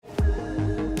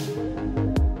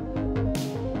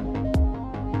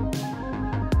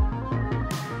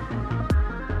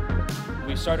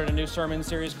started a new sermon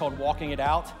series called Walking It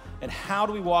Out. And how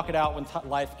do we walk it out when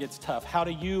life gets tough? How do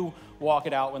you walk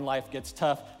it out when life gets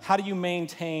tough? How do you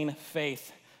maintain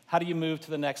faith? How do you move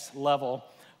to the next level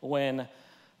when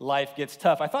life gets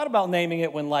tough? I thought about naming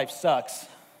it When Life Sucks,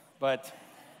 but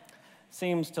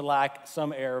seems to lack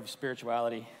some air of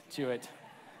spirituality to it.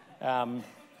 And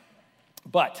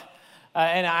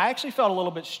I actually felt a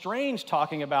little bit strange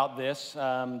talking about this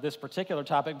particular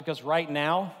topic because right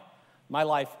now, my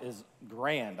life is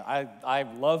grand. I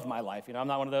love my life. You know, I'm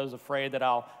not one of those afraid that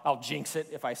I'll jinx it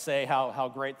if I say how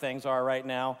great things are right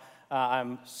now.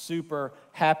 I'm super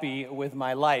happy with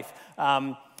my life.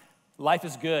 Life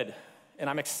is good, and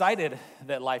I'm excited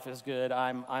that life is good.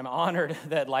 I'm honored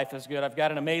that life is good. I've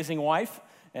got an amazing wife,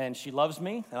 and she loves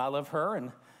me, and I love her,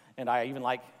 and I even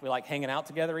we like hanging out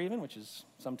together even, which is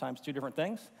sometimes two different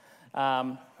things.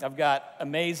 I've got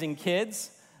amazing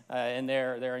kids. And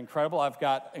they're incredible. I've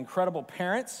got incredible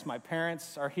parents. My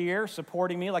parents are here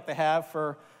supporting me like they have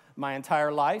for my entire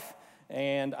life.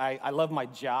 And I love my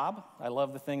job. I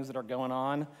love the things that are going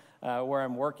on where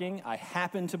I'm working. I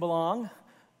happen to belong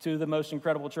to the most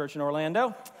incredible church in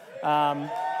Orlando. And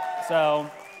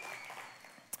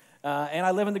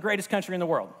I live in the greatest country in the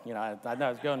world. You know, I know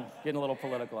I was getting a little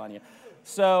political on you.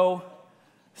 So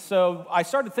I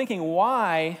started thinking,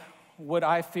 why would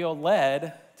I feel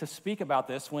led to speak about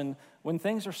this when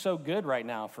things are so good right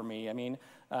now for me? I mean,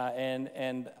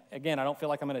 and again, I don't feel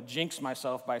like I'm going to jinx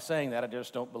myself by saying that. I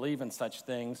just don't believe in such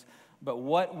things. But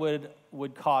what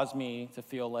would cause me to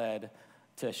feel led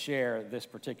to share this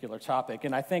particular topic?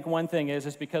 And I think one thing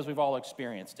is because we've all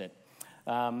experienced it.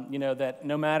 You know, that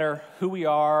no matter who we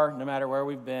are, no matter where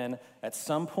we've been, at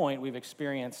some point we've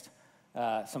experienced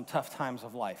some tough times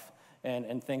of life,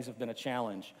 and things have been a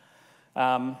challenge.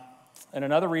 And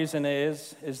another reason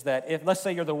is that if, let's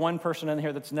say you're the one person in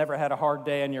here that's never had a hard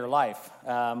day in your life,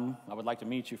 I would like to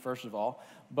meet you first of all,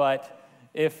 but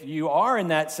if you are in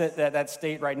that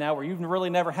state right now where you've really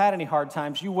never had any hard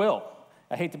times, you will.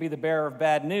 I hate to be the bearer of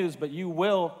bad news, but you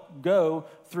will go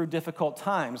through difficult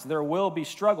times. There will be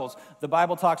struggles. The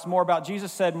Bible talks more about,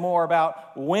 Jesus said more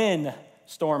about when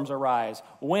storms arise,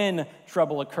 when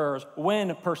trouble occurs,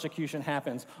 when persecution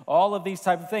happens, all of these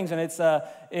type of things, and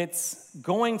it's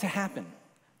going to happen.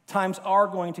 Times are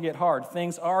going to get hard.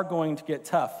 Things are going to get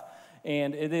tough,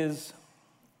 and it is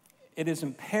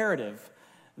imperative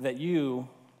that you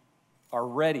are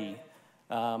ready,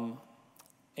 and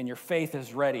your faith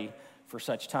is ready for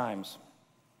such times.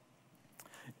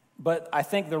 But I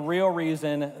think the real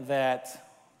reason that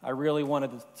I really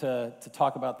wanted to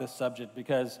talk about this subject,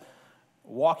 because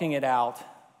walking it out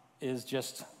is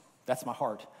just, that's my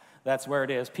heart. That's where it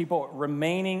is. People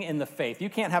remaining in the faith. You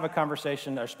can't have a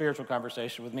conversation, or spiritual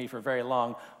conversation with me for very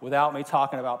long without me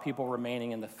talking about people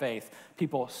remaining in the faith,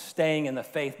 people staying in the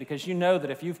faith, because you know that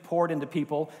if you've poured into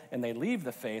people and they leave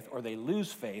the faith or they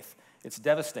lose faith, it's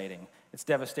devastating. It's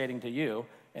devastating to you,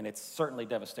 and it's certainly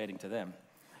devastating to them.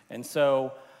 And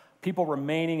so people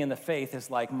remaining in the faith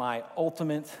is like my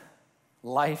ultimate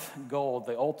life goal,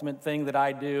 the ultimate thing that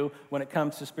I do when it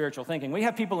comes to spiritual thinking. We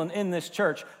have people in this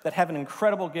church that have an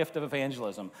incredible gift of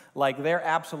evangelism. Like their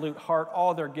absolute heart,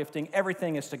 all their gifting,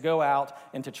 everything is to go out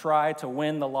and to try to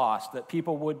win the lost, that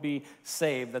people would be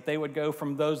saved, that they would go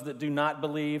from those that do not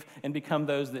believe and become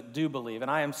those that do believe. And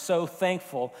I am so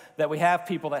thankful that we have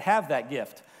people that have that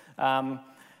gift. Don't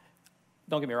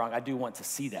get me wrong, I do want to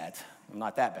see that. I'm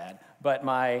not that bad. But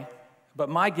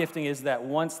my gifting is that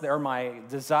my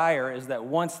desire is that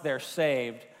once they're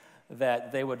saved,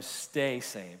 that they would stay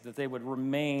saved, that they would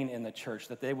remain in the church,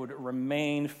 that they would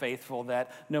remain faithful,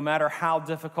 that no matter how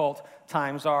difficult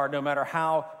times are, no matter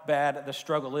how bad the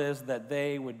struggle is, that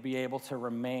they would be able to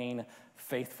remain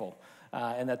faithful,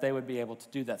 and that they would be able to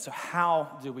do that. So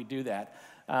how do we do that?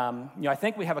 I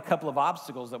think we have a couple of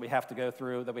obstacles that we have to go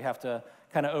through, that we have to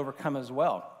kind of overcome as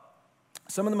well.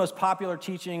 Some of the most popular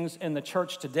teachings in the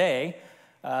church today,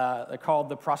 they're called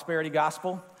the prosperity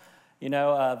gospel. You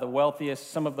know,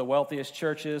 some of the wealthiest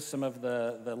churches, some of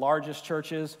the largest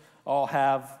churches all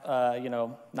have,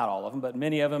 not all of them, but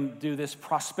many of them do this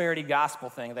prosperity gospel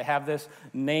thing. They have this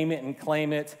name it and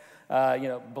claim it,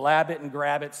 blab it and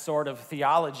grab it sort of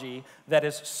theology that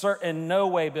is in no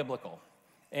way biblical.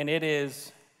 And it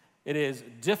is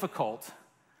difficult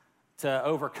to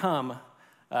overcome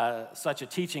such a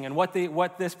teaching. And what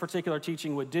this particular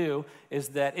teaching would do is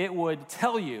that it would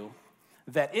tell you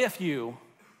that if you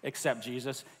accept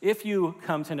Jesus, if you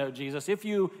come to know Jesus, if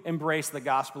you embrace the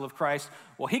gospel of Christ,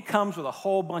 well, he comes with a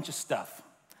whole bunch of stuff.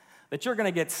 That you're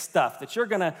going to get stuff,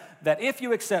 that if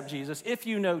you accept Jesus, if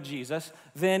you know Jesus,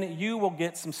 then you will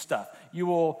get some stuff. You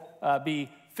will be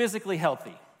physically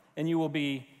healthy, and you will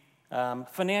be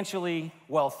financially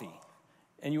wealthy,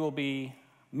 and you will be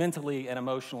mentally and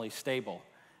emotionally stable.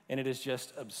 And it is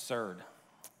just absurd.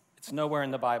 It's nowhere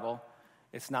in the Bible.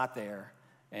 It's not there,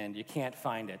 and you can't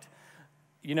find it.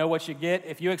 You know what you get?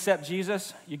 If you accept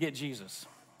Jesus, you get Jesus.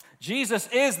 Jesus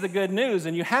is the good news,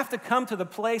 and you have to come to the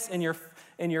place in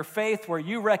your faith where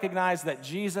you recognize that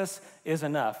Jesus is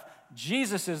enough.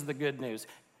 Jesus is the good news.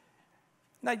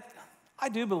 Now, I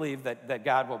do believe that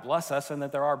God will bless us and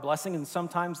that there are blessings, and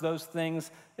sometimes those things,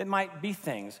 it might be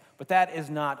things, but that is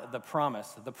not the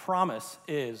promise. The promise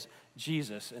is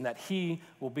Jesus, and that he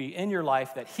will be in your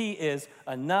life, that he is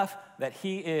enough, that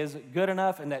he is good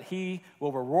enough, and that he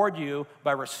will reward you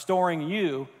by restoring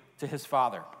you to his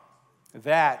Father.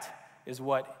 That is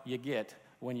what you get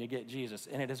when you get Jesus,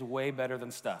 and it is way better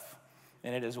than stuff,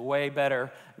 and it is way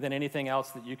better than anything else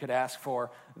that you could ask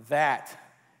for. That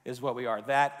is what we are.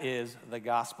 That is the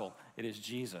gospel. It is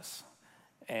Jesus.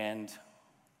 And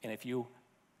if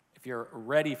you're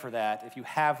ready for that, if you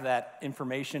have that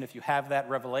information, if you have that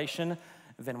revelation,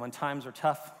 then when times are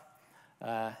tough,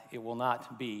 it will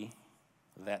not be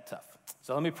that tough.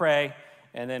 So let me pray,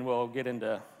 and then we'll get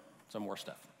into some more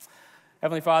stuff.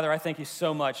 Heavenly Father, I thank you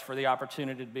so much for the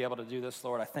opportunity to be able to do this,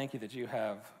 Lord. I thank you that you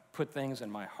have put things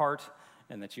in my heart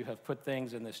and that you have put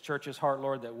things in this church's heart,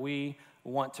 Lord, that we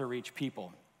want to reach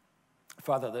people.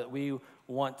 Father, that we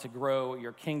want to grow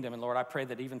your kingdom. And Lord, I pray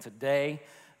that even today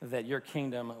that your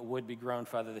kingdom would be grown,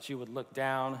 Father, that you would look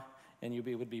down and you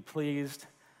would be pleased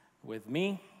with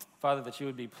me. Father, that you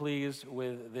would be pleased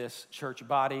with this church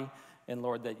body. And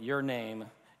Lord, that your name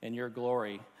and your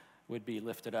glory would be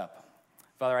lifted up.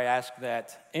 Father, I ask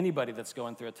that anybody that's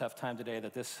going through a tough time today,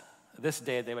 that this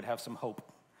day they would have some hope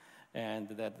and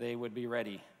that they would be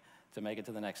ready to make it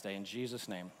to the next day. In Jesus'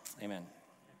 name, amen.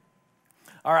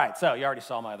 All right, so you already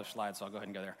saw my other slides, so I'll go ahead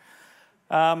and go there.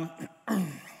 I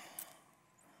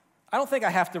don't think I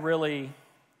have to really,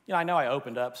 I know I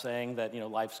opened up saying that,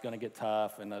 life's going to get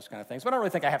tough and those kind of things, but I don't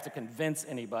really think I have to convince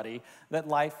anybody that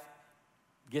life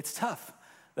gets tough,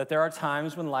 that there are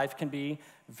times when life can be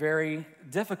very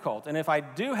difficult. And if I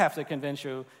do have to convince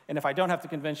you, and if I don't have to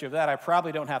convince you of that, I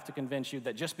probably don't have to convince you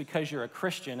that just because you're a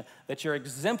Christian, that you're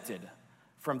exempted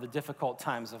from the difficult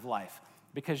times of life,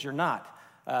 because you're not.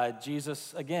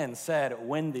 Jesus, again, said,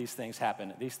 when these things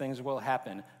happen, these things will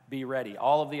happen, be ready.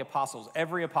 All of the apostles,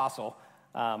 every apostle,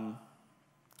 it's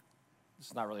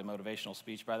not really a motivational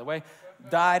speech, by the way,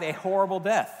 died a horrible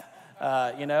death.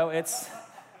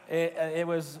 It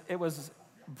was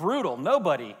brutal.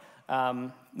 Nobody,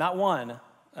 not one,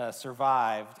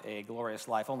 survived a glorious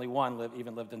life. Only one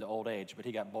even lived into old age, but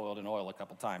he got boiled in oil a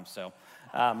couple times. So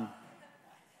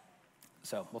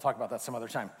we'll talk about that some other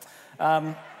time.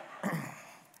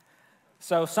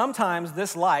 So sometimes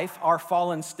this life, our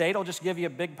fallen state, will just give you a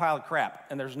big pile of crap,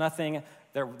 and there's nothing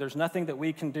that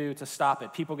we can do to stop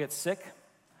it. People get sick,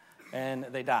 and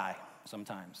they die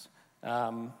sometimes.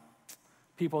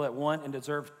 People that want and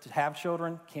deserve to have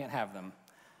children can't have them.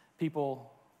 People's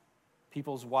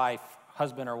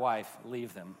husband or wife,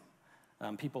 leave them.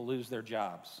 People lose their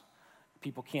jobs.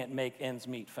 People can't make ends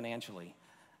meet financially.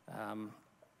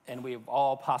 And we've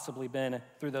all possibly been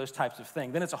through those types of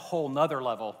things. Then it's a whole nother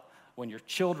level when your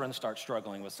children start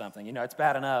struggling with something. It's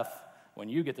bad enough when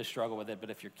you get to struggle with it, but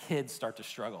if your kids start to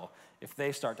struggle, if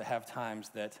they start to have times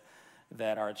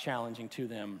that are challenging to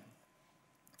them,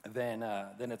 then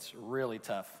it's really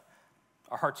tough.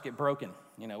 Our hearts get broken.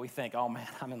 We think, oh man,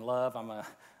 I'm in love.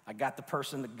 I got the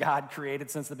person that God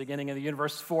created since the beginning of the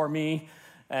universe for me,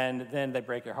 and then they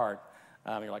break your heart.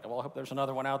 You're like, well, I hope there's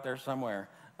another one out there somewhere.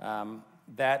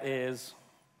 That is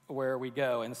where we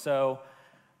go. And so,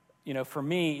 for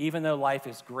me, even though life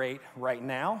is great right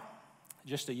now,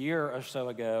 just a year or so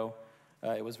ago,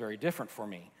 it was very different for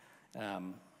me.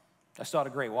 I still had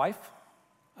a great wife.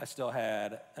 I still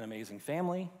had an amazing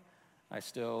family. I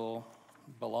still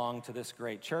belonged to this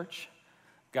great church.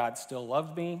 God still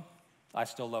loved me. I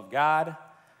still love God.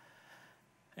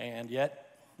 And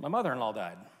yet, my mother-in-law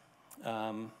died.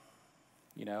 And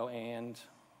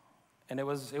it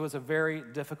was a very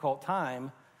difficult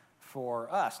time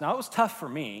for us. Now, it was tough for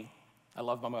me. I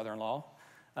love my mother-in-law,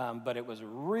 but it was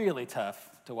really tough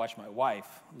to watch my wife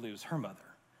lose her mother.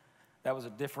 That was a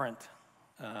different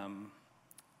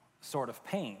sort of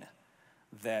pain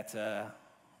that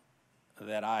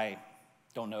I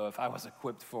don't know if I was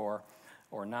equipped for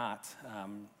or not.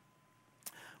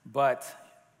 But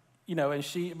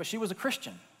she was a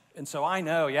Christian, and so I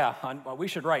know, we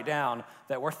should write down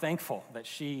that we're thankful that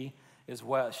she's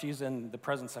in the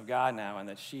presence of God now, and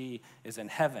that she is in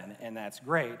heaven, and that's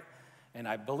great. And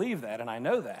I believe that, and I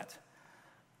know that.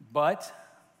 But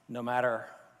no matter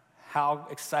how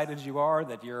excited you are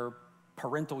that your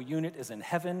parental unit is in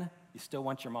heaven, you still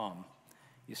want your mom.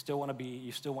 You still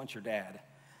want your dad.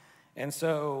 And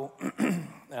so,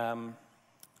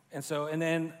 and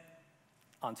then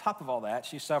on top of all that,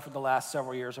 she suffered the last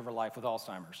several years of her life with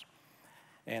Alzheimer's.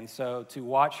 And so to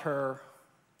watch her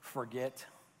forget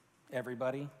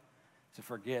everybody, to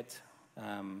forget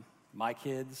my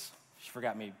kids, she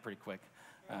forgot me pretty quick,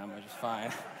 which is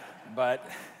fine, but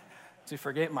to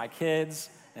forget my kids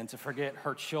and to forget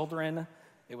her children,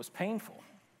 it was painful.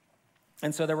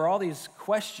 And so there were all these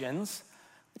questions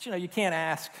that, you can't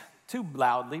ask too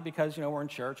loudly because, we're in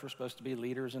church, we're supposed to be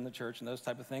leaders in the church and those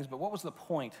type of things, but what was the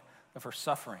point of her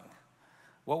suffering?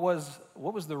 What was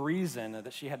the reason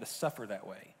that she had to suffer that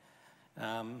way?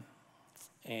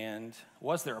 And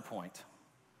was there a point?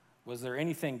 Was there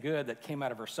anything good that came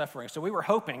out of her suffering? So we were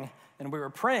hoping and we were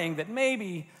praying that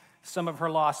maybe some of her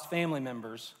lost family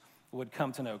members would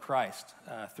come to know Christ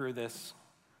through this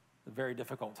very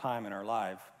difficult time in our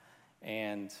life.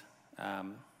 And that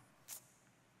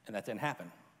didn't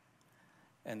happen.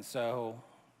 And so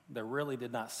there really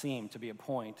did not seem to be a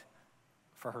point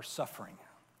for her suffering.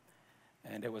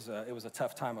 And it was a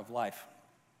tough time of life.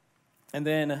 And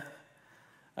then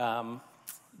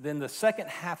the second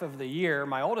half of the year,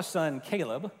 my oldest son,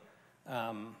 Caleb,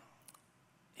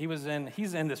 he's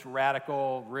in this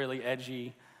radical, really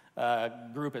edgy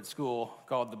group at school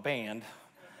called the Band.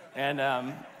 And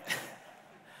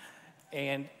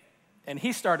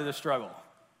he started to struggle.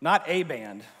 Not a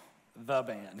band, the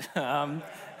band.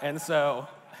 And so,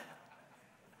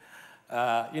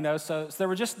 so there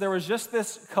was just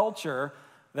this culture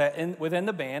that within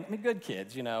the band, good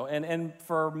kids, and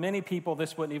for many people,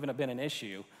 this wouldn't even have been an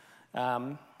issue.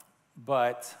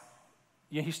 But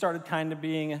he started kind of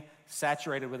being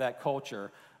saturated with that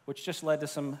culture, which just led to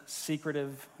some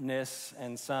secretiveness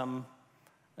and some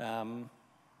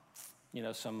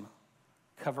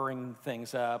covering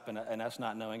things up and us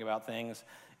not knowing about things.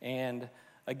 And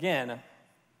again,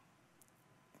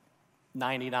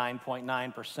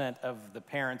 99.9% of the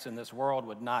parents in this world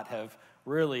would not have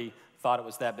really thought it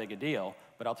was that big a deal.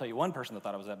 But I'll tell you one person that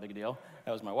thought it was that big a deal.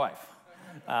 That was my wife.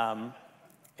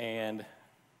 And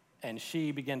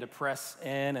she began to press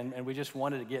in, and we just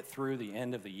wanted to get through the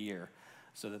end of the year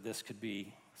so that this could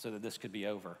be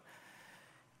over.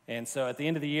 And so at the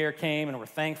end of the year came, and we're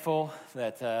thankful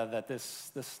that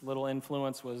this little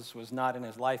influence was not in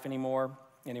his life anymore.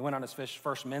 And he went on his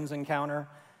first men's encounter,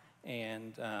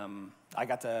 and I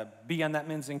got to be on that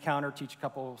men's encounter, teach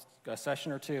a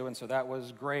session or two, and so that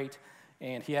was great.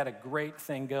 And he had a great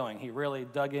thing going. He really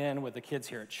dug in with the kids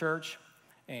here at church,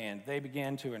 and they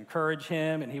began to encourage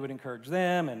him, and he would encourage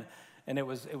them, and it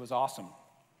was awesome.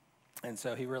 And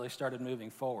so he really started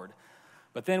moving forward.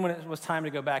 But then when it was time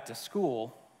to go back to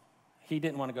school, he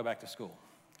didn't want to go back to school.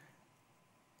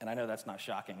 And I know that's not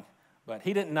shocking, but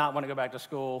he did not want to go back to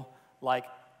school like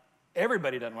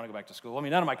everybody doesn't want to go back to school. I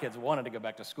mean, none of my kids wanted to go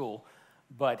back to school,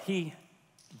 but he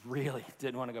really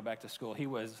didn't want to go back to school. He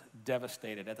was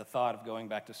devastated at the thought of going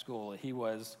back to school. He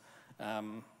was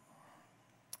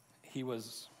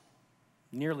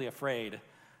nearly afraid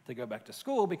to go back to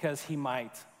school because he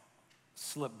might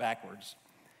slip backwards.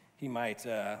 He might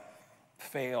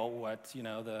fail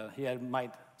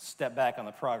might step back on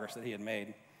the progress that he had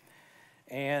made.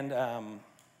 And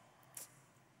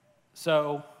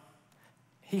so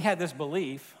he had this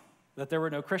belief that there were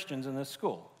no Christians in this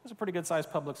school. It was a pretty good-sized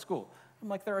public school. I'm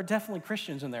like, there are definitely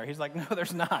Christians in there. He's like, no,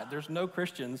 there's not. There's no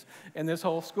Christians in this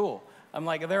whole school. I'm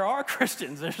like, there are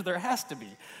Christians. There has to be.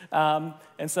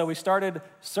 And so we started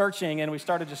searching, and we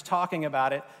started just talking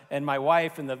about it. And my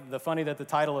wife, and the funny that the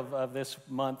title of this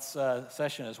month's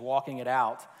session is Walking It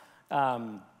Out,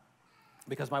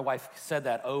 because my wife said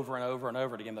that over and over and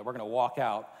over again, that we're going to walk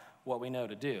out what we know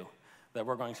to do, that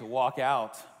we're going to walk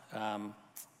out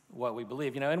what we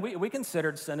believe. And we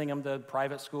considered sending them to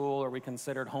private school, or we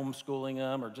considered homeschooling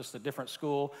them, or just a different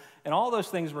school, and all those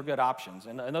things were good options,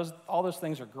 and all those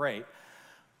things are great.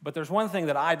 But there's one thing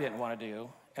that I didn't want to do,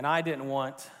 and I didn't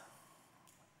want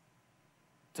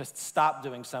to stop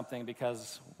doing something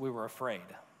because we were afraid.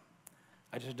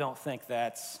 I just don't think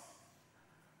that's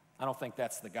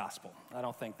the gospel. I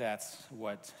don't think that's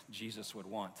what Jesus would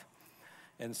want.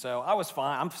 And so I was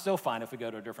fine. I'm still fine if we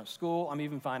go to a different school. I'm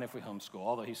even fine if we homeschool,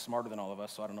 although he's smarter than all of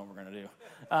us, so I don't know what we're going to do.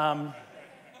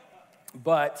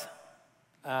 But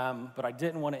I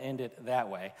didn't want to end it that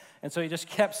way. And so he just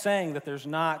kept saying that there's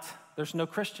no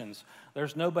Christians.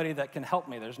 There's nobody that can help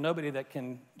me. There's nobody that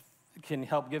can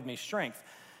help give me strength.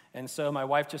 And so my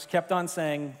wife just kept on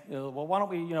saying, well, why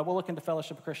don't we, we'll look into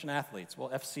Fellowship of Christian Athletes. Well,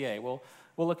 FCA, we'll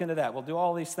look into that. We'll do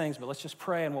all these things, but let's just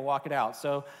pray and we'll walk it out.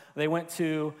 So they went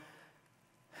to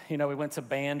we went to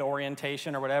band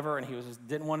orientation or whatever, and he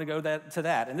didn't want to go to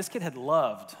that. And this kid had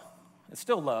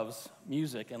still loves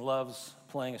music and loves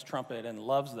playing his trumpet and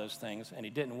loves those things, and he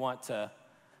didn't want to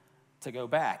go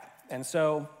back. And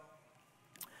so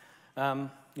my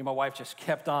wife just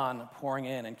kept on pouring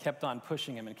in and kept on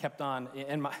pushing him and kept on,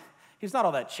 and he's not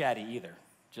all that chatty either,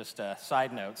 just a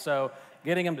side note. So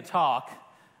getting him to talk,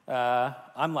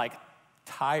 I'm like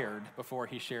tired before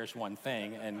he shares one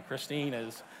thing, and Christine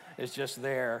is just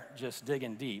there, just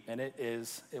digging deep, and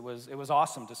it was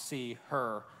awesome to see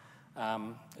her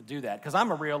do that, because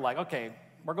I'm a real okay,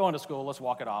 we're going to school, let's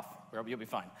walk it off, you'll be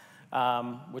fine,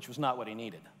 which was not what he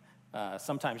needed.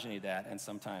 Sometimes you need that, and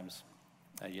sometimes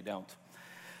you don't.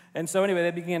 And so anyway,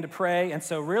 they began to pray, and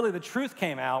so really the truth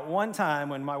came out one time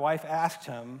when my wife asked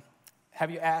him,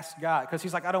 have you asked God? Because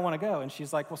he's like, I don't want to go. And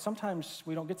she's like, well, sometimes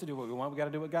we don't get to do what we want. We got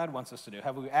to do what God wants us to do.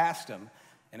 Have we asked him?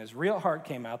 And his real heart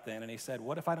came out then, and he said,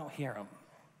 what if I don't hear him?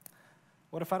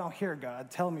 What if I don't hear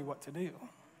God tell me what to do?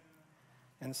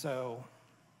 And so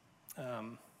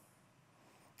I'm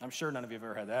sure none of you have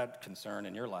ever had that concern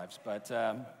in your lives. But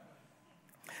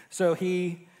so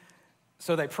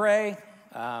they pray.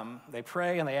 They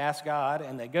pray and they ask God,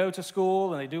 and they go to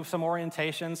school and they do some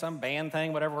orientation, some band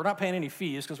thing, whatever. We're not paying any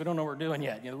fees because we don't know what we're doing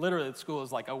yet. Literally, the school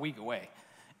is like a week away,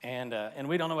 and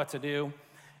we don't know what to do.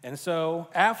 And so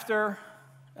after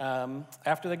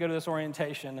they go to this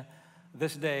orientation,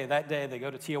 that day they go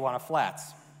to Tijuana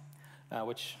Flats,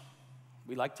 which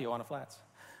we like Tijuana Flats.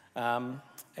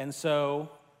 And so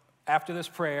after this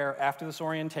prayer, after this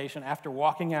orientation, after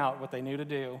walking out what they knew to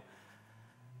do,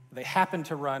 they happened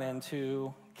to run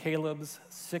into Caleb's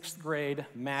 6th grade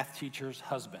math teacher's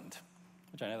husband,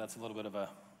 which I know that's a little bit of a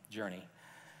journey.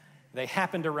 They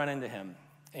happened to run into him,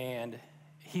 and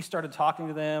he started talking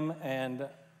to them, and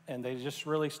they just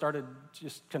really started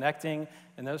just connecting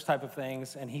and those type of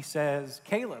things. And he says,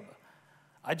 Caleb,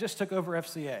 I just took over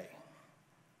FCA.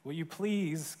 Will you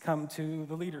please come to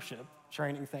the leadership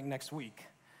training thing next week?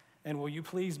 And will you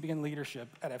please be in leadership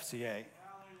at FCA?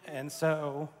 And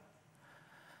so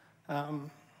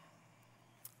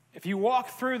if you walk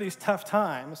through these tough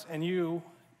times and you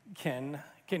can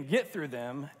get through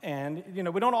them, and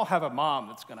we don't all have a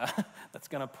mom that's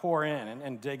gonna pour in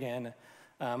and dig in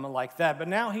like that, but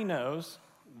now he knows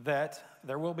that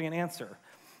there will be an answer.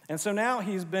 And so now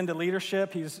he's been to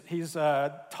leadership. He's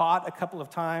taught a couple of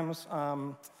times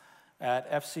at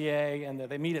FCA, and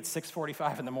they meet at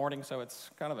 6:45 in the morning, so it's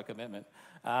kind of a commitment.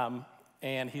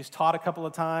 And he's taught a couple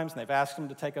of times, and they've asked him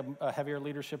to take a heavier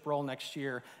leadership role next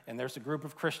year. And there's a group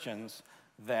of Christians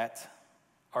that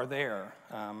are there,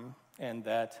 and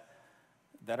that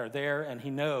are there. And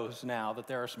he knows now that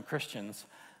there are some Christians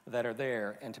that are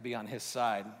there and to be on his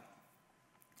side.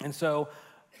 And so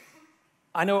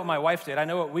I know what my wife did. I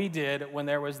know what we did when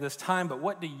there was this time. But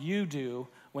what do you do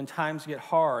when times get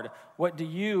hard? What do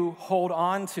you hold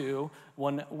on to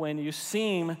when you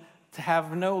seem to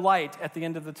have no light at the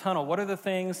end of the tunnel? What are the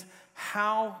things?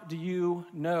 How do you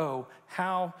know?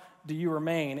 How do you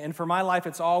remain? And for my life,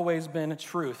 it's always been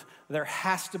truth. There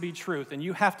has to be truth, and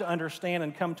you have to understand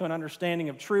and come to an understanding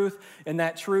of truth, and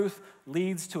that truth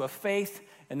leads to a faith,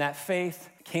 and that faith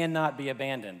cannot be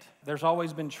abandoned. There's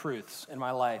always been truths in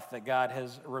my life that God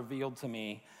has revealed to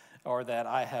me, or that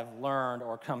I have learned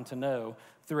or come to know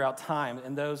throughout time.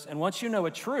 And once you know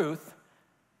a truth,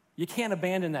 you can't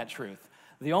abandon that truth.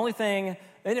 The only thing,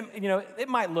 it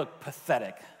might look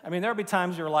pathetic. I mean, there'll be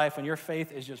times in your life when your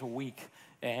faith is just weak,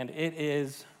 and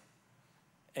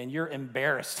you're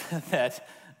embarrassed that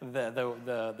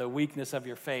the weakness of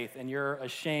your faith, and you're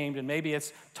ashamed, and maybe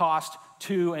it's tossed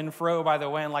to and fro by the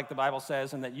wind, like the Bible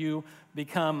says, and that you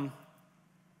become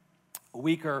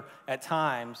weaker at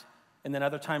times, and then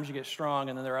other times you get strong,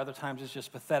 and then there are other times it's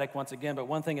just pathetic once again. But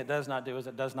one thing it does not do is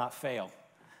it does not fail,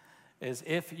 is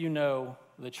if you know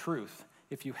the truth.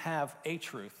 If you have a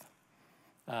truth,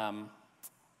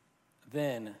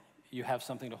 then you have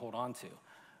something to hold on to.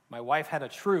 My wife had a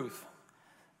truth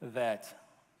that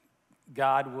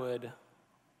God would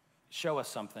show us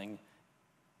something,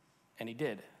 and he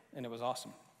did, and it was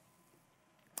awesome.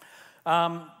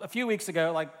 A few weeks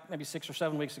ago, like maybe 6 or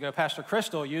 7 weeks ago, Pastor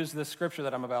Crystal used this scripture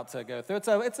that I'm about to go through.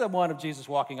 It's a one of Jesus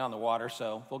walking on the water,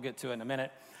 so we'll get to it in a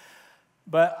minute.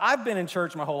 But I've been in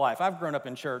church my whole life. I've grown up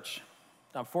in church.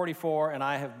 I'm 44, and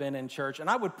I have been in church, and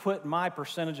I would put my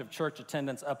percentage of church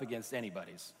attendance up against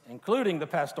anybody's, including the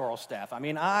pastoral staff. I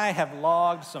mean, I have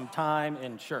logged some time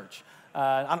in church.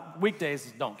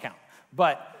 Weekdays don't count,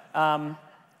 but, and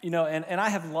I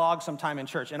have logged some time in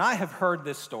church, and I have heard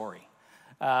this story.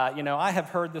 I have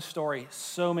heard this story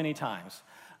so many times.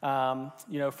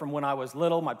 From when I was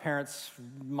little. My parents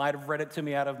might have read it to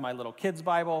me out of my little kid's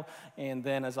Bible, and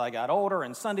then as I got older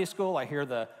in Sunday school, I hear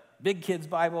the big kid's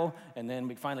Bible, and then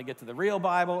we finally get to the real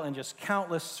Bible, and just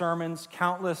countless sermons,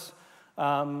 countless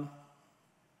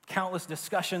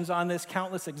discussions on this,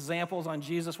 countless examples on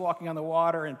Jesus walking on the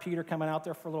water and Peter coming out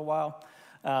there for a little while.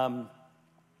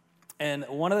 And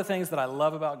one of the things that I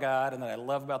love about God and that I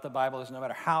love about the Bible is no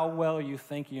matter how well you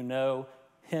think you know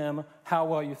Him, how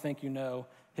well you think you know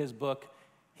His book,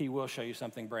 He will show you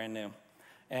something brand new.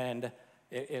 And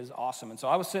it is awesome. And so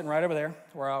I was sitting right over there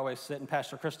where I always sit, and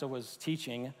Pastor Krista was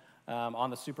teaching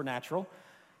on the supernatural.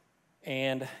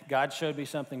 And God showed me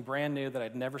something brand new that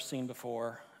I'd never seen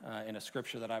before in a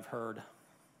scripture that I've heard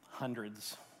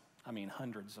hundreds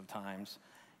of times.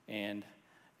 And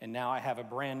now I have a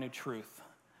brand new truth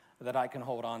that I can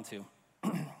hold on to.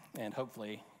 And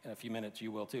hopefully in a few minutes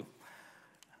you will too.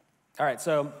 All right,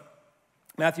 so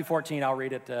Matthew 14, I'll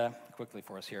read it quickly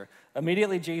for us here.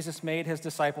 Immediately Jesus made his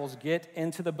disciples get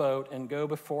into the boat and go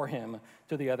before him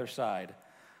to the other side,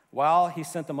 while he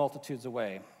sent the multitudes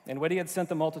away. And when he had sent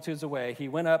the multitudes away, he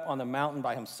went up on the mountain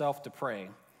by himself to pray.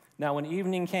 Now when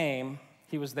evening came,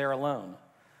 he was there alone.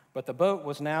 But the boat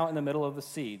was now in the middle of the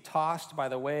sea, tossed by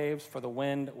the waves, for the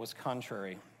wind was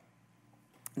contrary.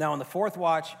 Now in the fourth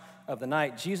watch of the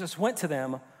night, Jesus went to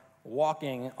them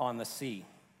walking on the sea.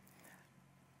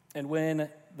 And when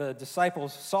the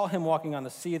disciples saw him walking on the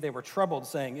sea, they were troubled,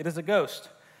 saying, "It is a ghost,"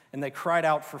 and they cried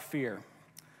out for fear.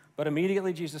 But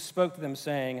immediately Jesus spoke to them,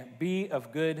 saying, "Be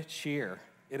of good cheer.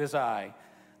 It is I.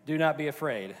 Do not be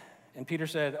afraid." And Peter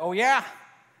said, "Oh yeah,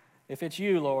 if it's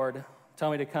you, Lord,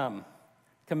 tell me to come.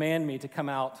 Command me to come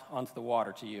out onto the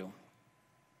water to you."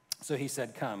 So he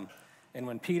said, "Come." And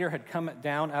when Peter had come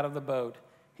down out of the boat,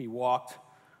 he walked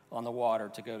on the water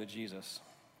to go to Jesus.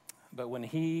 But when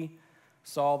he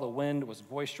saw the wind was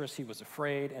boisterous, he was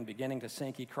afraid, and beginning to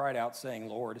sink, he cried out, saying,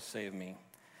 "Lord, save me."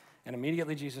 And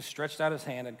immediately Jesus stretched out his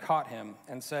hand and caught him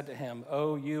and said to him,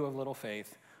 "O you of little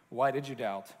faith, why did you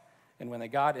doubt?" And when they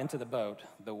got into the boat,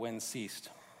 the wind ceased.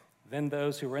 Then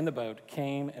those who were in the boat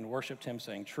came and worshiped him,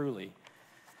 saying, "Truly,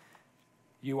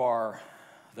 you are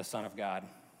the Son of God."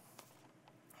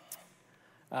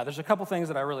 There's a couple things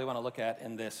that I really want to look at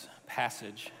in this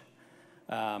passage.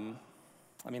 It's an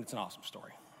awesome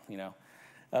story,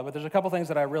 but there's a couple things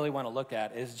that I really want to look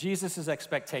at is Jesus'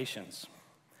 expectations.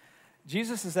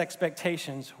 Jesus'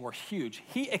 expectations were huge.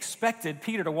 He expected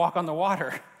Peter to walk on the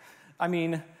water. I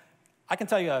can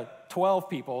tell you 12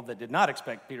 people that did not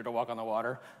expect Peter to walk on the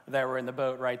water that were in the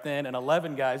boat right then, and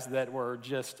 11 guys that were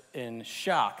just in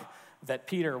shock that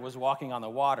Peter was walking on the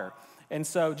water. And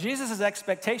so Jesus'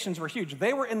 expectations were huge.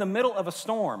 They were in the middle of a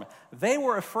storm. They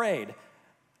were afraid.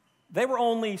 They were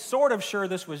only sort of sure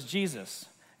this was Jesus.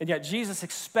 And yet Jesus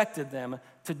expected them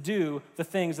to do the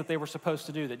things that they were supposed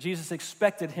to do, that Jesus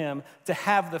expected him to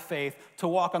have the faith to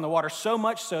walk on the water, so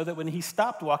much so that when he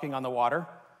stopped walking on the water,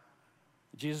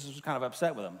 Jesus was kind of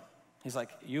upset with him. He's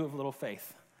like, "You have little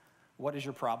faith. What is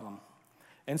your problem?"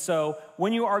 And so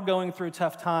when you are going through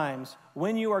tough times,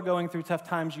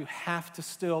 you have to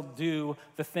still do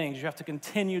the things. You have to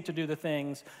continue to do the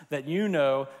things that you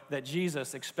know that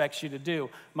Jesus expects you to do.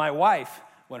 My wife,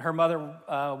 when her mother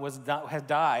was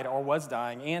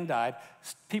dying,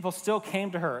 people still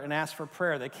came to her and asked for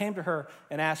prayer. They came to her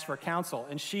and asked for counsel,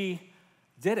 and she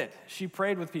did it. She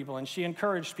prayed with people, and she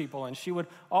encouraged people, and she would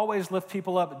always lift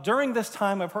people up. During this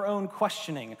time of her own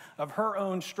questioning, of her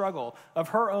own struggle, of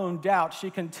her own doubt, she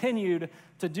continued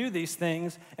to do these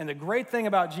things. And the great thing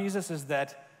about Jesus is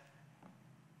that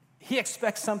he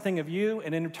expects something of you,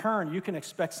 and in return, you can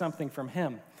expect something from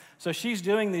him. So she's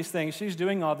doing these things, she's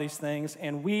doing all these things,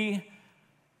 and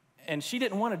she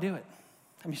didn't want to do it.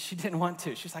 She didn't want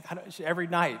to. She's like, every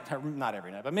night, not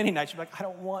every night, but many nights, she's like, "I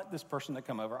don't want this person to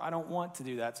come over. I don't want to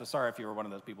do that." So sorry if you were one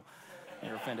of those people and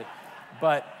you're offended.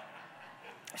 But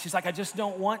she's like, "I just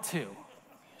don't want to."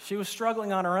 She was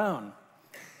struggling on her own,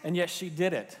 and yet she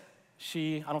did it.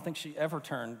 I don't think she ever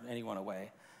turned anyone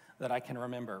away that I can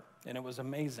remember, and it was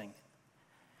amazing.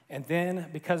 And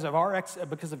then because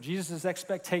of Jesus'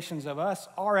 expectations of us,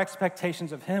 our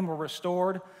expectations of him were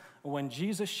restored when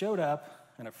Jesus showed up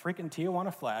in a freaking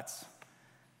Tijuana Flats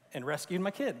and rescued my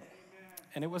kid.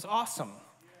 And it was awesome.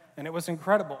 And it was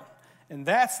incredible. And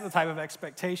that's the type of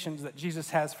expectations that Jesus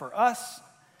has for us,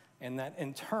 and that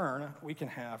in turn we can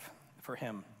have for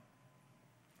him.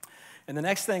 And the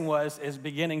next thing is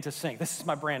beginning to sink. This is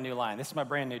my brand new line. This is my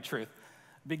brand new truth.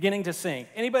 Beginning to sink.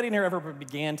 Anybody in here ever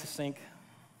began to sink?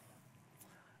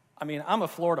 I'm a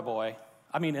Florida boy.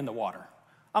 In the water.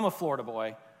 I'm a Florida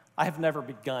boy. I have never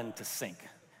begun to sink.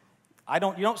 You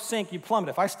don't sink, you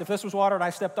plummet. If this was water and I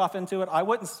stepped off into it, I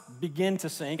wouldn't begin to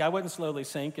sink. I wouldn't slowly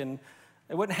sink, and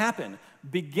it wouldn't happen.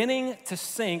 Beginning to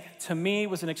sink, to me,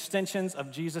 was an extension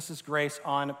of Jesus' grace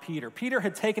on Peter. Peter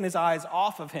had taken his eyes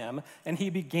off of him, and he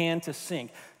began to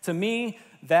sink. To me,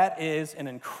 that is an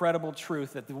incredible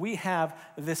truth, that we have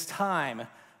this time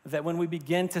that when we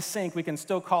begin to sink, we can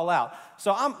still call out.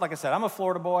 So like I said, I'm a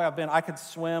Florida boy. I could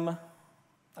swim, I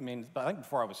think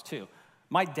before I was 2.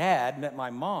 My dad met my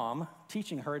mom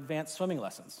teaching her advanced swimming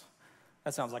lessons.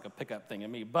 That sounds like a pickup thing to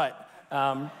me, but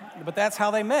that's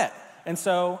how they met. And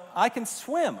so I can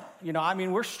swim.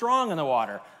 We're strong in the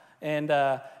water. And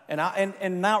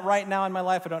not right now in my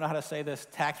life, I don't know how to say this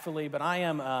tactfully, but I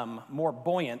am more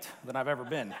buoyant than I've ever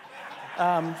been.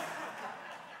 And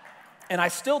I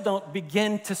still don't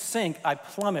begin to sink. I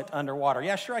plummet underwater.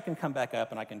 Yeah, sure, I can come back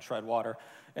up and I can tread water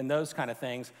and those kind of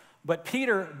things. But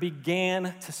Peter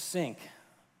began to sink.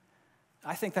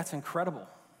 I think that's incredible.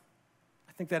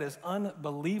 I think that is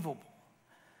unbelievable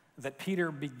that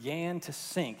Peter began to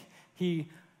sink.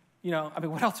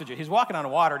 What else would you? He's walking on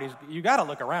water, and you got to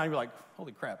look around. You're like,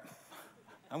 holy crap,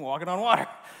 I'm walking on water.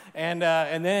 And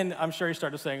then I'm sure he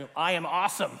started saying, I am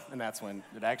awesome. And that's when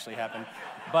it actually happened.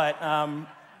 But,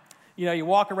 you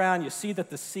walk around, you see that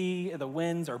the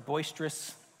winds are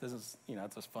boisterous. This is,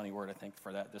 it's a funny word, I think,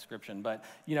 for that description. But,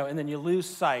 and then you lose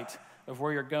sight of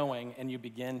where you're going, and you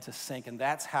begin to sink. And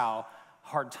that's how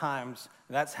hard times,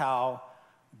 that's how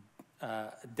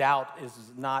doubt is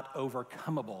not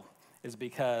overcomable, is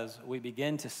because we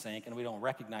begin to sink, and we don't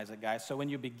recognize it, guys. So when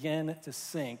you begin to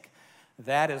sink,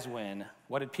 that is when,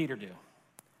 what did Peter do?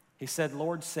 He said,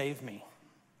 Lord, save me.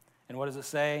 And what does it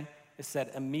say? It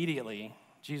said, immediately,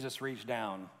 Jesus reached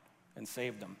down and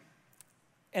saved him.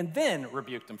 And then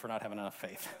rebuked him for not having enough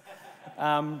faith.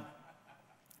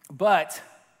 But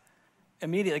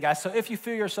immediately, guys, so if you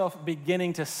feel yourself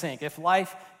beginning to sink, if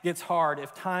life gets hard,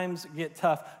 if times get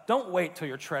tough, don't wait till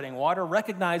you're treading water.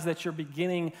 Recognize that you're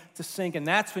beginning to sink, and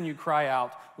that's when you cry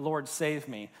out, Lord, save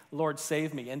me. Lord,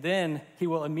 save me. And then he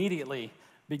will immediately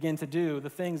begin to do the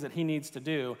things that he needs to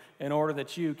do in order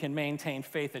that you can maintain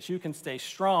faith, that you can stay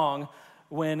strong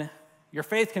when your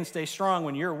faith can stay strong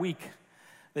when you're weak,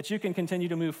 that you can continue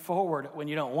to move forward when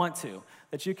you don't want to,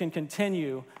 that you can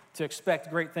continue to expect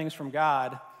great things from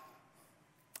God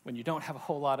when you don't have a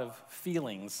whole lot of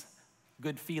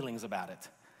good feelings about it.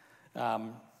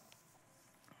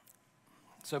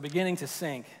 So beginning to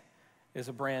sink is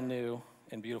a brand new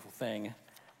and beautiful thing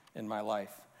in my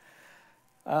life.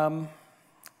 I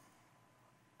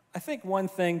think one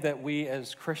thing that we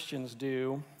as Christians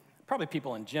do, probably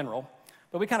people in general,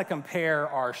 but we kind of compare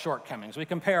our shortcomings. We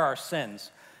compare our sins.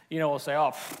 We'll say,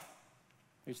 at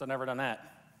least I've never done that.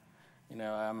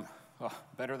 I'm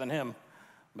better than him,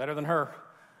 better than her.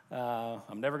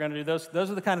 I'm never going to do those.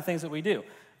 Those are the kind of things that we do.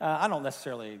 I don't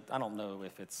know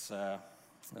if it's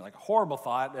like a horrible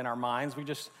thought in our minds. We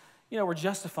just, we're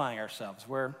justifying ourselves.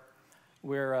 We're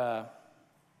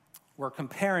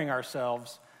comparing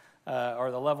ourselves or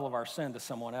the level of our sin to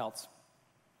someone else.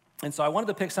 And so I wanted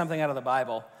to pick something out of the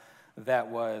Bible that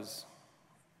was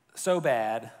so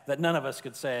bad that none of us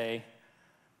could say,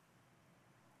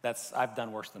 I've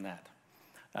done worse than that.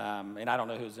 And I don't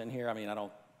know who's in here.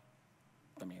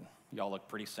 Y'all look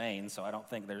pretty sane, so I don't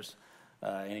think there's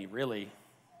any really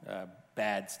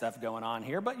bad stuff going on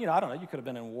here. But, I don't know. You could have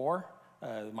been in war.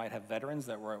 We might have veterans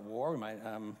that were at war. We might,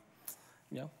 I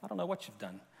don't know what you've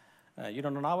done. You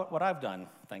don't know what I've done,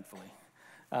 thankfully.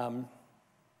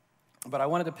 But I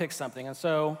wanted to pick something. And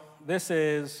so this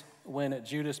is when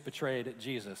Judas betrayed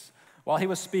Jesus. While he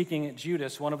was speaking,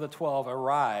 Judas, one of the 12,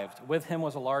 arrived. With him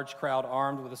was a large crowd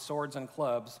armed with swords and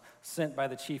clubs sent by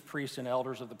the chief priests and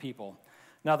elders of the people.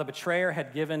 Now the betrayer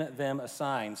had given them a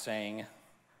sign saying,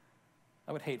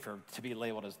 I would hate to be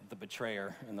labeled as the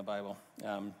betrayer in the Bible.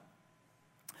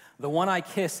 The one I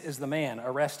kiss is the man,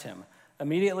 arrest him.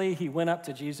 Immediately he went up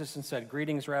to Jesus and said,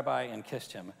 Greetings, Rabbi, and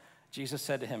kissed him. Jesus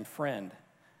said to him, Friend,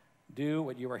 do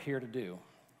what you are here to do.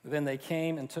 Then they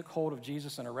came and took hold of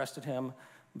Jesus and arrested him,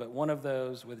 but one of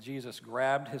those with Jesus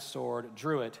grabbed his sword,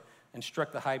 drew it, and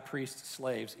struck the high priest's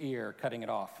slave's ear, cutting it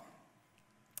off.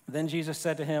 Then Jesus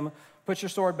said to him, Put your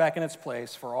sword back in its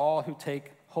place, for all who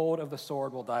take hold of the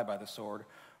sword will die by the sword.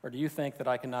 Or do you think that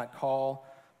I cannot call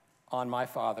on my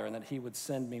Father and that he would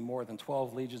send me more than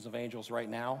 12 legions of angels right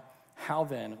now? How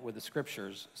then would the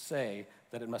scriptures say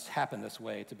that it must happen this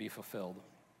way to be fulfilled?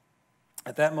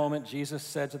 At that moment, Jesus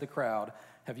said to the crowd,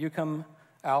 Have you come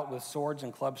out with swords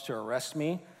and clubs to arrest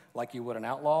me like you would an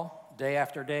outlaw? Day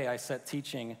after day I sat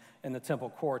teaching in the temple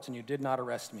courts, and you did not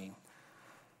arrest me.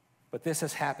 But this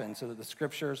has happened so that the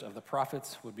scriptures of the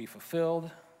prophets would be fulfilled.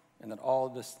 And then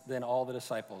all the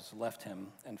disciples left him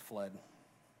and fled.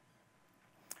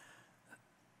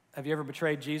 Have you ever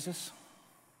betrayed Jesus?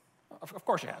 Of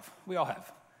course you have. We all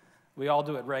have. We all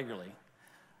do it regularly.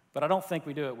 But I don't think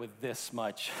we do it with this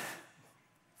much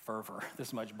fervor,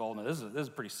 this much boldness. This is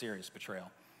a pretty serious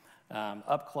betrayal.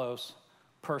 Up close,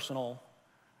 personal,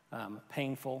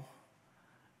 painful,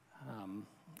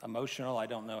 emotional. I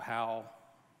don't know how.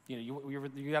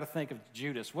 You got to think of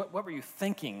Judas. What were you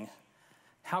thinking?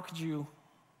 How could you?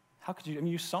 I mean,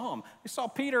 you saw him. You saw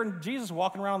Peter and Jesus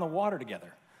walking around in the water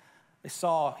together. He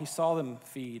saw them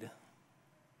feed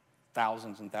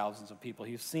thousands and thousands of people.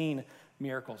 He's seen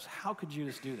miracles. How could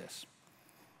Judas do this?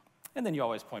 And then you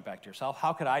always point back to yourself.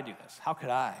 How could I do this? How could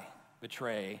I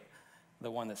betray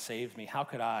the one that saved me? How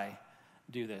could I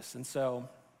do this? And so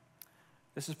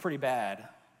this is pretty bad,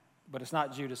 but it's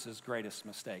not Judas's greatest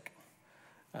mistake.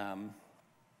 The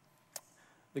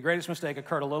greatest mistake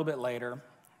occurred a little bit later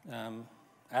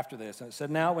after this. And it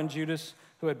said, now when Judas,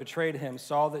 who had betrayed him,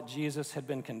 saw that Jesus had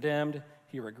been condemned,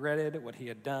 he regretted what he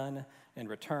had done and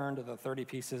returned the 30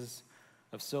 pieces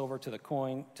of silver to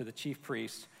the chief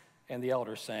priests and the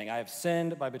elders, saying, I have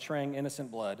sinned by betraying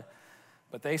innocent blood.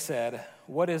 But they said,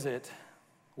 what is it?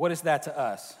 What is that to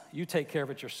us? You take care of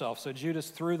it yourself. So Judas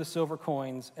threw the silver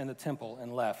coins in the temple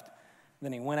and left.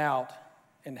 Then he went out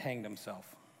and hanged himself.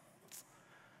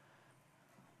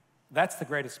 That's the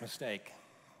greatest mistake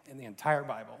in the entire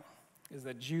Bible, is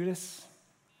that Judas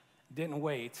didn't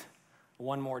wait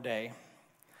one more day.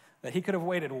 That he could have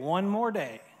waited one more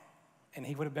day and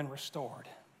he would have been restored.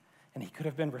 And he could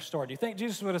have been restored. Do you think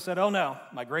Jesus would have said, oh no,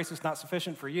 my grace is not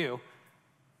sufficient for you? Do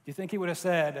you think he would have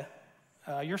said,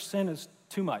 your sin is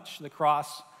too much. The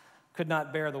cross could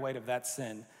not bear the weight of that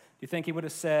sin? Do you think he would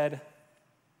have said,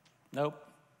 nope,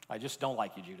 I just don't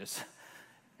like you, Judas?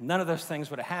 None of those things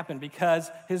would have happened because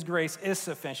his grace is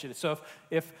sufficient. So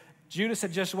if Judas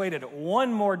had just waited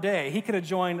one more day, he could have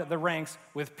joined the ranks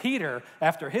with Peter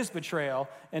after his betrayal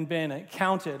and been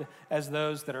counted as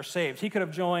those that are saved. He could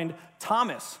have joined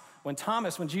Thomas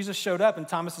when Jesus showed up and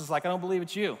Thomas is like, I don't believe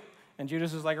it's you. And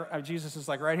Jesus is like,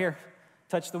 right here,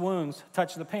 touch the wounds,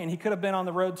 touch the pain. He could have been on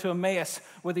the road to Emmaus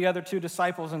with the other two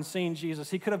disciples and seen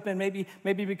Jesus. He could have been, maybe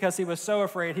because he was so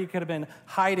afraid, he could have been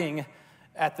hiding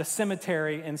at the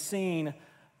cemetery and seeing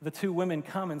the two women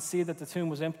come and see that the tomb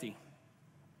was empty.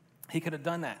 He could have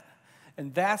done that.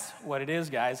 And that's what it is,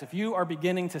 guys. If you are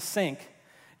beginning to sink,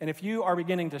 and if you are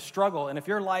beginning to struggle, and if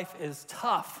your life is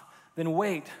tough, then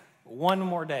wait one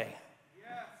more day.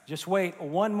 Yes. Just wait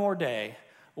one more day,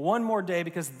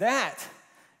 because that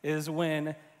is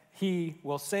when he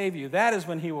will save you. That is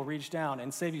when he will reach down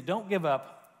and save you. Don't give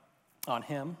up on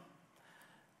him,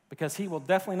 because he will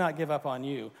definitely not give up on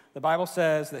you. The Bible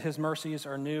says that his mercies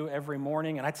are new every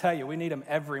morning, and I tell you, we need them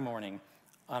every morning.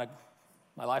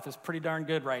 My life is pretty darn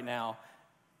good right now,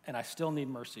 and I still need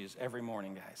mercies every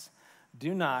morning, guys.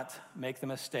 Do not make the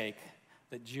mistake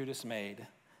that Judas made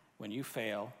when you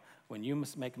fail, when you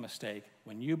make a mistake,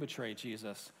 when you betray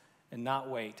Jesus, and not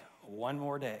wait one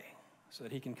more day so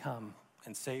that he can come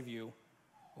and save you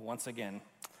once again.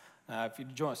 If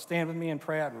you'd stand with me and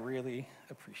pray, I'd really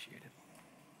appreciate it.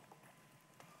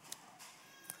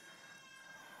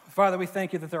 Father, we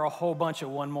thank you that there are a whole bunch of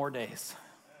one more days.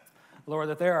 Lord,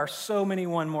 that there are so many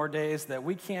one more days that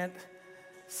we can't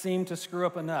seem to screw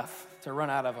up enough to run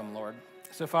out of them, Lord.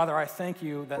 So, Father, I thank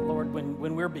you that, Lord,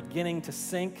 when we're beginning to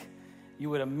sink, you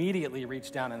would immediately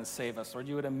reach down and save us. Lord,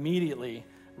 you would immediately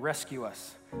rescue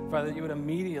us. Father, you would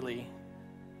immediately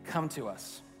come to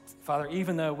us. Father,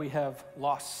 even though we have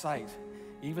lost sight,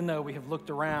 even though we have looked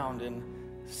around and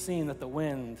seen that the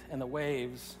wind and the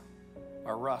waves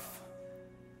are rough,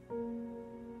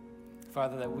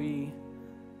 Father, that we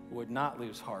would not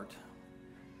lose heart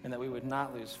and that we would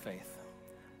not lose faith.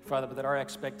 Father, but that our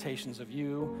expectations of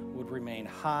you would remain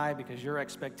high because your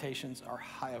expectations are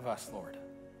high of us, Lord.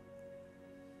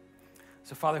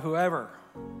 So, Father, whoever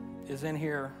is in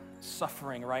here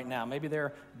suffering right now, maybe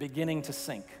they're beginning to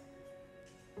sink.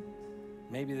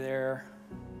 Maybe they're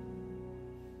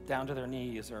down to their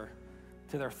knees or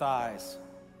to their thighs.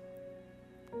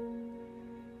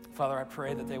 Father, I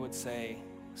pray that they would say,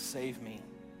 save me.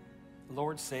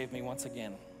 Lord, save me once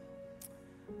again.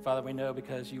 Father, we know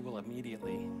because you will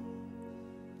immediately,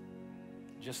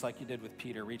 just like you did with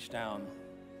Peter, reach down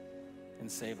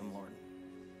and save him, Lord.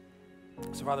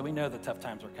 So, Father, we know that tough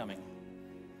times are coming.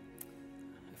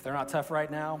 If they're not tough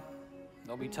right now,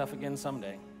 they'll be tough again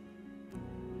someday.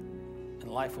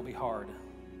 And life will be hard.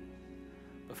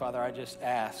 But, Father, I just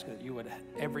ask that you would,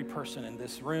 every person in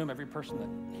this room, every person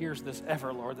that hears this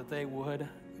ever, Lord, that they would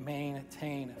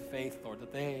maintain faith, Lord,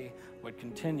 that they would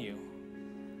continue,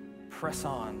 press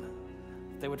on,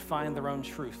 they would find their own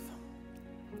truth.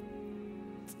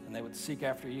 And they would seek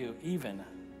after you even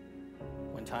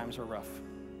when times are rough.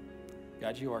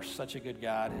 God, you are such a good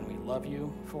God, and we love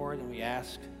you for it, and we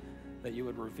ask that you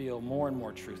would reveal more and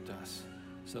more truth to us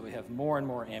so that we have more and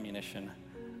more ammunition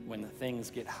when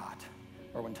things get hot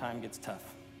or when time gets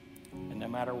tough. And no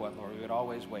matter what, Lord, we would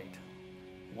always wait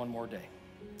one more day.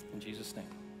 In Jesus' name,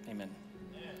 amen.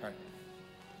 All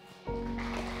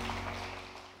right.